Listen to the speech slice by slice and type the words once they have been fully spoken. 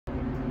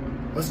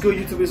What's good,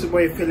 YouTube? It's your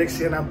boy Felix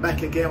here, and I'm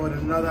back again with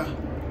another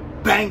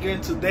banger.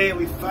 Today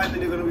we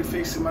finally gonna be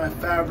fixing my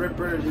fat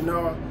ripper. You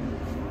know,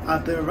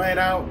 after right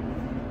out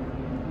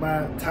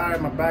my tire,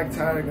 my back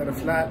tire got a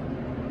flat.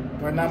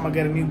 Right now I'm gonna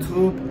get a new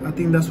tube. I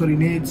think that's what he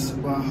needs.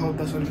 Well, I hope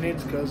that's what he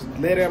needs, because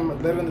later in the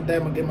day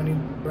I'm gonna get my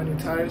brand new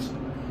tires.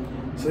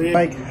 So yeah,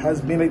 bike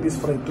has been like this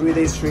for like 3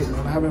 days straight, and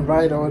I haven't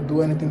ride or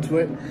do anything to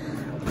it.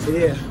 So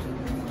yeah,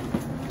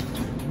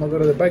 I'm gonna go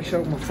to the bike shop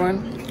with my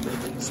friend.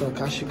 So I'll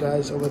catch you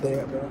guys over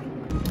there, bro.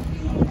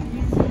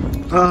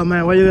 Oh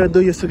man, what you gotta do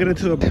is to get a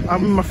tube.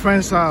 I'm in my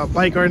friend's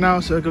bike right now,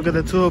 so I go get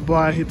the tube.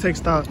 But he takes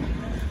the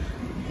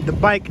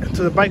bike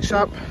to the bike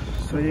shop.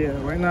 So yeah,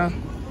 right now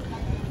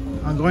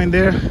I'm going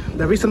there.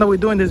 The reason that we're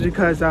doing this is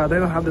because they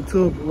don't have the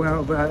tube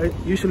well, but I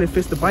usually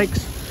fix the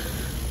bikes,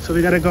 so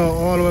we gotta go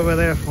all the way over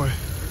there for it.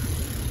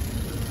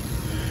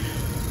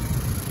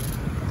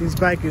 This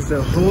bike is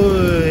a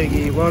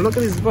hoodie, bro. Look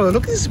at this, bro.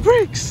 Look at these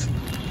brakes.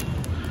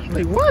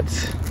 Like what?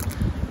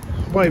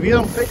 Boy, if you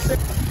don't fix it,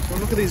 bro,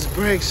 look at these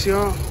brakes,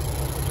 y'all.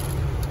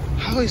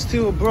 How is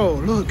still, bro?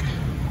 Look.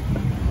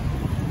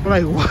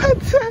 Like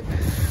what?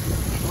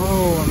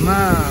 Oh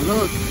nah,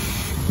 look.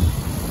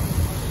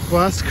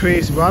 Well, that's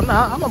crazy, bro. I'm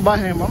gonna buy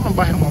him. I'm gonna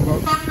buy him one, bro.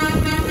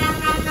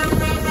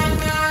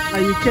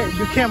 Like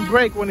you can't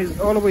brake when it's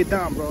all the way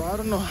down, bro. I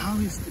don't know how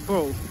he's,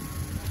 bro.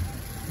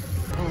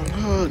 Oh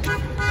look.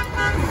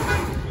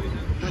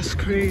 That's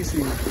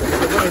crazy.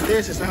 So like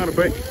this, it's not gonna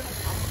break.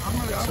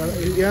 So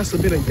it has to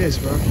be like this,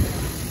 bro.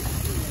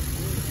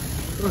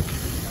 Look.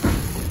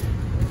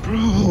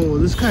 Bro,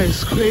 this guy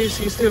is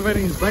crazy. He's still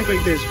riding his bike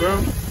like this,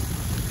 bro.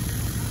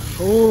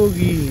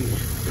 Hoagie.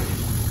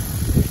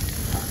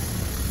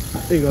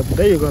 There you go.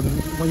 There you go.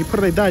 When you put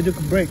it like that, you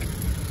can brake.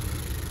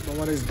 But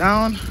when it's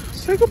down,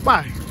 say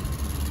goodbye.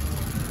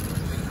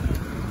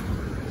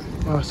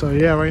 Oh, so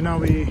yeah, right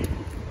now I'm on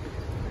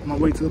my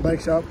way to the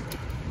bike shop.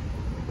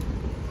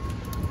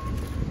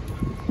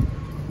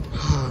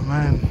 Oh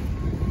man.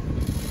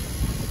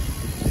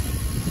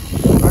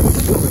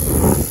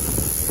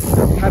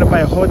 I had to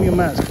buy a whole new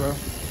mask, bro.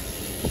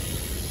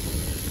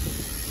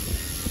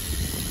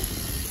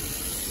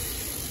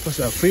 What's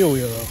that free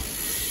wheel though?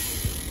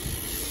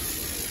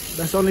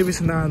 That's the only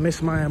reason I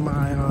missed my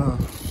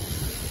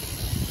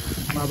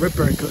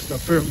ripper, because the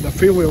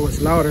free wheel was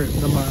louder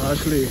than my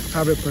actually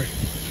fat ripper.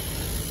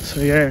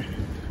 So yeah,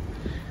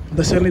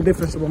 that's the only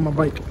difference about my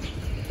bike.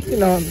 You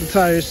know, the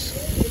tires.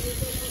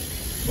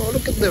 Oh,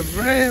 look at the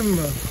rim.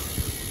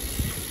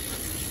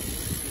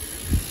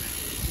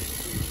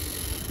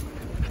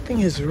 I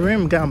think his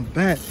rim got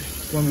bent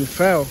when we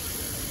fell.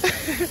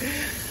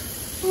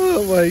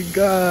 Oh my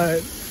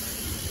god.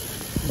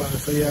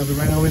 So yeah, we're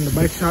right now in the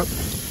bike shop.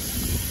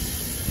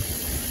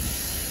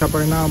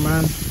 Right now,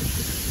 man.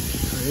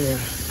 So yeah.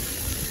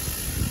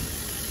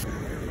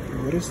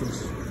 What is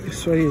this?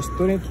 This right here is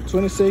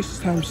 26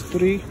 times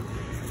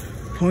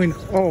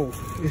 3.0.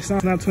 It's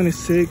not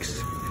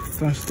 26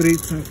 times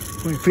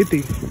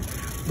 3.50,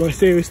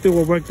 but it still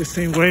will work the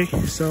same way.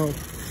 So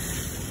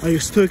I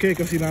used to, okay,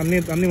 because you know I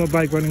need my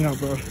bike running out,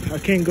 bro. I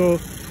can't go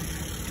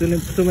to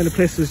too many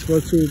places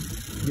for tube,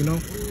 you know.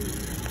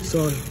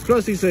 So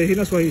plus he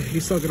knows what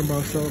he's talking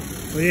about. So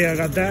yeah, I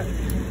got that,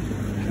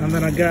 and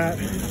then I got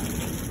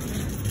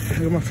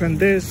my friend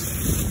this.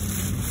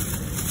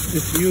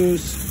 It's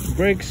used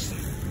brakes.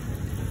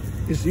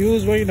 It's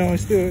used, but you know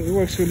it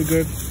works really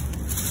good.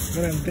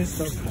 But then this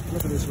stuff,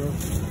 look at this, bro.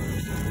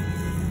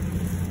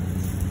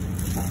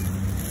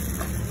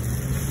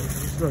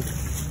 Look.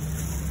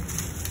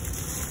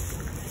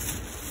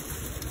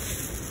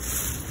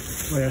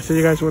 Oh yeah, see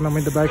you guys when I'm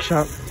in the bike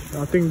shop.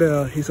 I think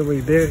he's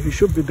already there. He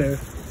should be there.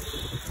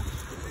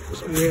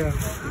 So yeah,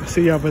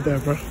 see you over there,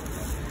 bro.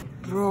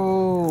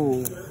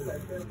 Bro.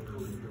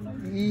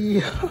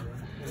 Yeah.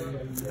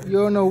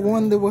 You're no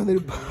wonder what they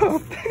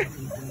popped.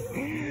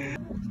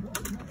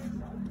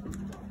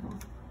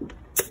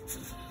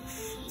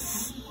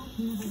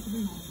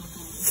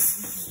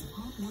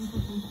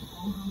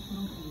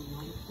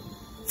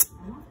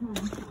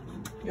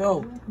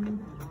 Yo,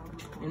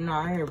 you're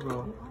not here,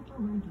 bro.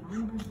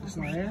 It's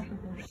not here?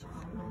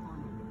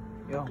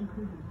 Yo.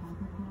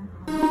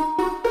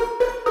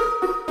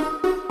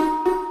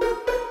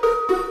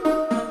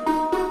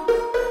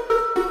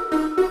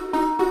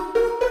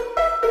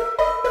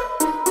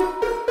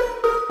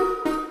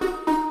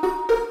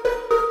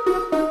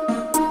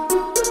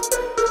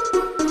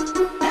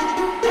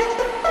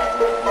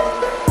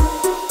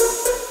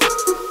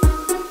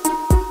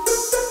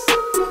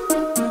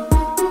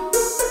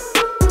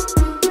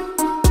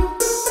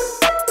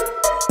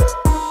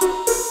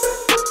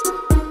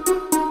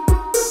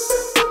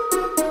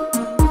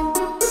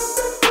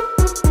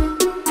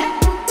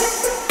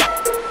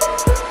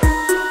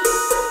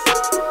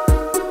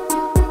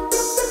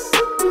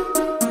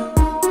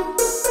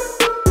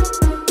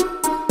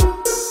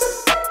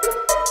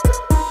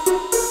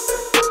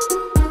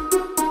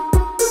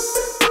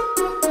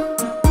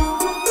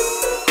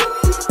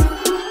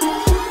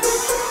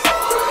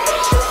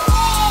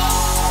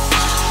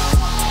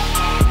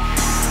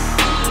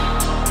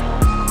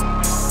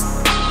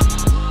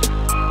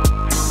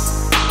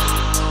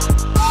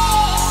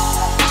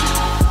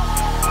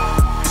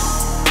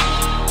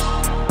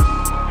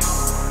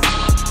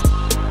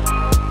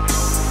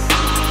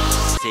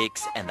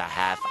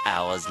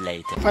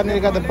 Finally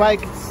got the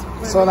bike.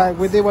 So like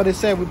we did what they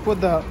said. We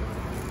put the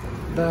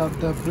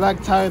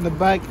black tire in the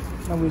back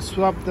and we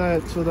swapped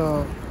that to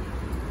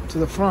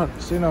the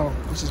front. So, you know,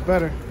 which is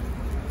better.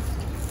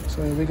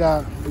 So we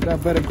got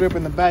better grip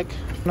in the back.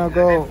 We're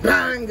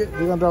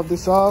gonna drop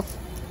this off.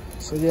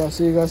 So yeah,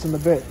 see you guys in a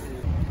bit.